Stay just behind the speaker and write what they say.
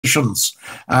stations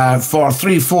for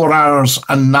 3-4 hours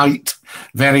a night,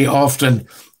 very often.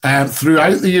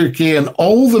 Throughout the UK and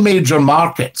all the major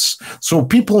markets. So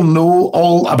people know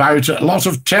all about it. A lot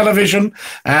of television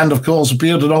and, of course,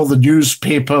 appeared in all the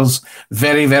newspapers.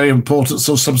 Very, very important.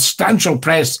 So substantial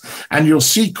press. And you'll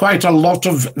see quite a lot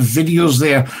of videos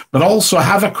there. But also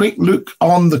have a quick look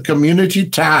on the community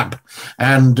tab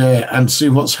and see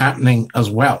what's happening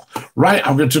as well. Right,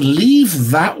 I'm going to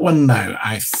leave that one now,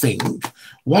 I think.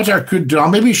 What I could do, I'll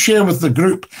maybe share with the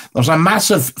group. There's a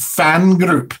massive fan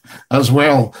group as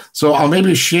well. So I'll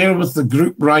maybe share with the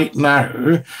group right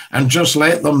now and just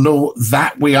let them know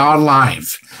that we are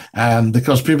live.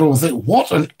 Because people will think,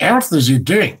 what on earth is he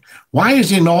doing? Why is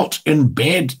he not in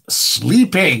bed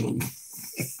sleeping?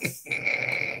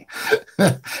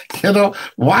 You know,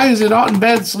 why is he not in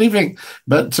bed sleeping?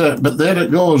 But there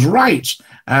it goes. Right.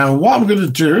 What I'm going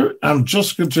to do, I'm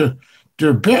just going to do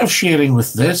a bit of sharing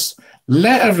with this.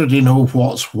 Let everybody know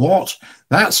what's what.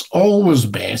 That's always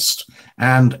best.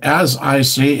 And as I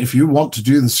say, if you want to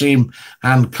do the same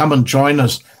and come and join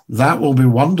us, that will be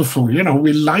wonderful. You know,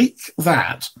 we like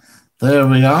that. There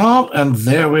we are, and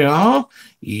there we are.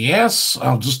 Yes,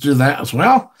 I'll just do that as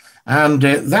well. And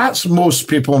that's most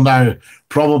people now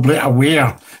probably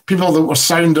aware. People that were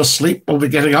sound asleep will be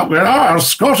getting up going, oh,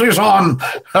 Scottie's on.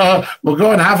 We'll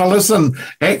go and have a listen.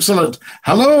 Excellent.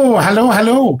 Hello, hello,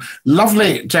 hello.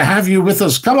 Lovely to have you with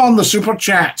us. Come on the super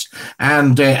chat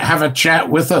and have a chat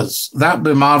with us. That'd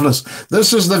be marvellous.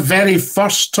 This is the very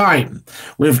first time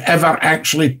we've ever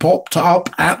actually popped up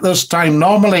at this time.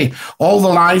 Normally, all the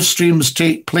live streams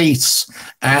take place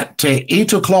at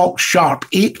 8 o'clock sharp,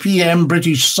 8 p.m.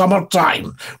 British Summer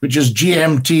Time, which is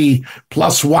GMT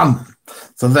 +1.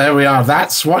 So there we are.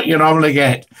 That's what you normally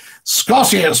get.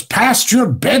 Scottie, it's past your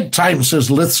bedtime, says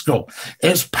Lithgow.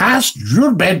 It's past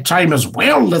your bedtime as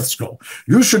well, Lithgow.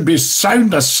 You should be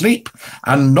sound asleep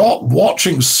and not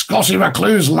watching Scottie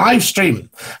McClue's live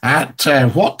stream. At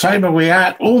what time are we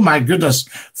at? Oh, my goodness.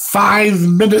 5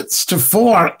 minutes to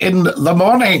 4 in the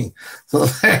morning. So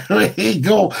there we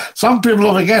go. Some people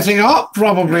will be getting up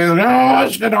probably. Oh,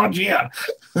 what's going on here?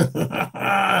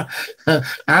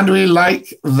 And we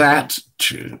like that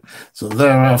too. So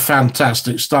there are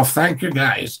fantastic stuff. Thank you,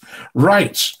 guys.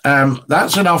 Right,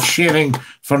 that's enough sharing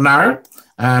for now.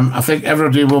 I think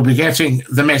everybody will be getting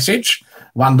the message.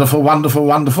 Wonderful, wonderful,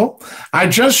 wonderful. I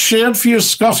just shared for you,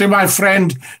 Scottie, my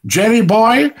friend, Jerry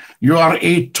Boy. You are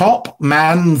a top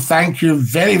man. Thank you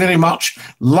very, very much.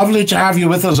 Lovely to have you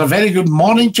with us. A very good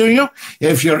morning to you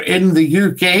if you're in the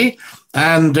UK.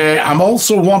 And I'm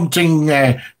also wanting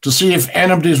to see if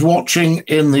anybody's watching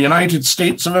in the United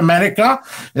States of America,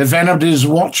 if anybody's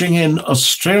watching in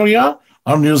Australia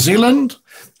or New Zealand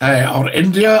or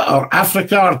India or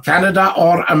Africa or Canada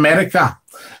or America.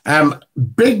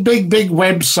 Big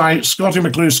website, Scottie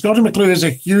McClue. Scottie McClue is a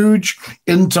huge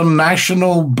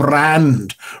international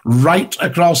brand right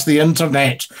across the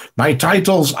internet. My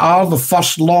titles are the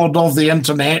First Lord of the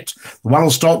Internet, the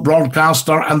world's top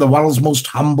broadcaster, and the world's most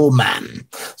humble man.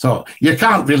 So you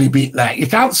can't really beat that. You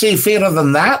can't say fairer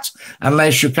than that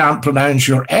unless you can't pronounce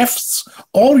your F's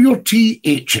or your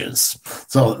TH's.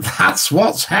 So that's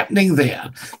what's happening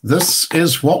there. This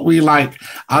is what we like.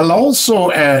 I'll also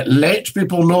let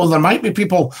people know there might be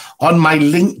people on my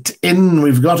LinkedIn.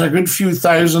 We've got a good few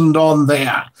thousand on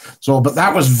there. So, but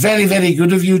that was very, very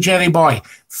good of you, Jerry Boy.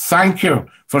 Thank you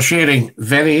for sharing.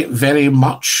 Very, very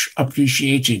much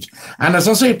appreciated. And as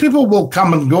I say, people will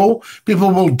come and go.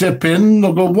 People will dip in.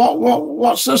 They'll go,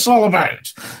 what's this all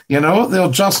about? You know,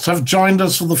 they'll just have joined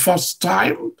us for the first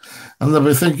time. And they'll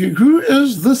be thinking, who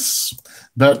is this?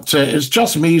 But it's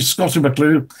just me, Scottie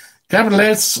McClue. Capital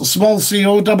S, small c,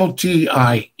 O, double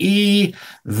T-I-E.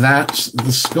 That's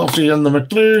the Scottie and the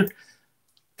McClue.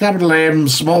 Capital M,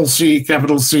 small c,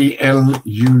 capital C,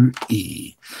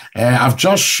 L-U-E. I've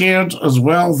just shared as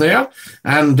well there,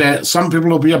 and some people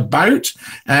will be about.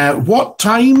 What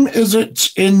time is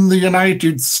it in the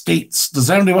United States? Does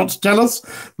anybody want to tell us?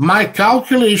 My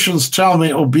calculations tell me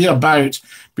it will be about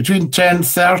between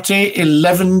 10:30,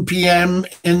 11 p.m.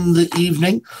 in the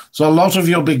evening. So a lot of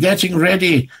you will be getting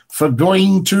ready for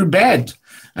going to bed.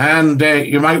 And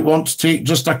you might want to take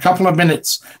just a couple of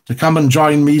minutes to come and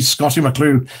join me, Scottie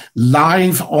McClue,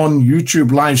 live on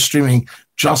YouTube, live streaming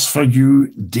just for you,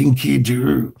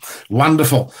 Dinky-Doo.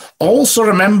 Wonderful. Also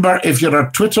remember, if you're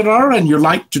a Twitterer and you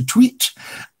like to tweet,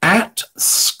 at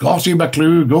Scottie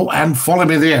McClue, go and follow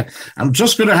me there. I'm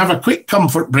just going to have a quick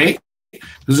comfort break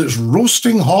because it's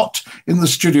roasting hot in the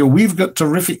studio. We've got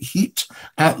terrific heat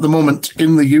at the moment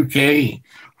in the UK.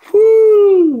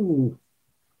 Woo!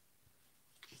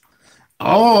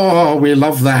 Oh, we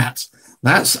love that.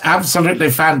 That's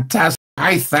absolutely fantastic.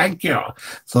 I thank you.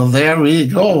 So there we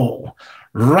go.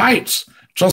 Right.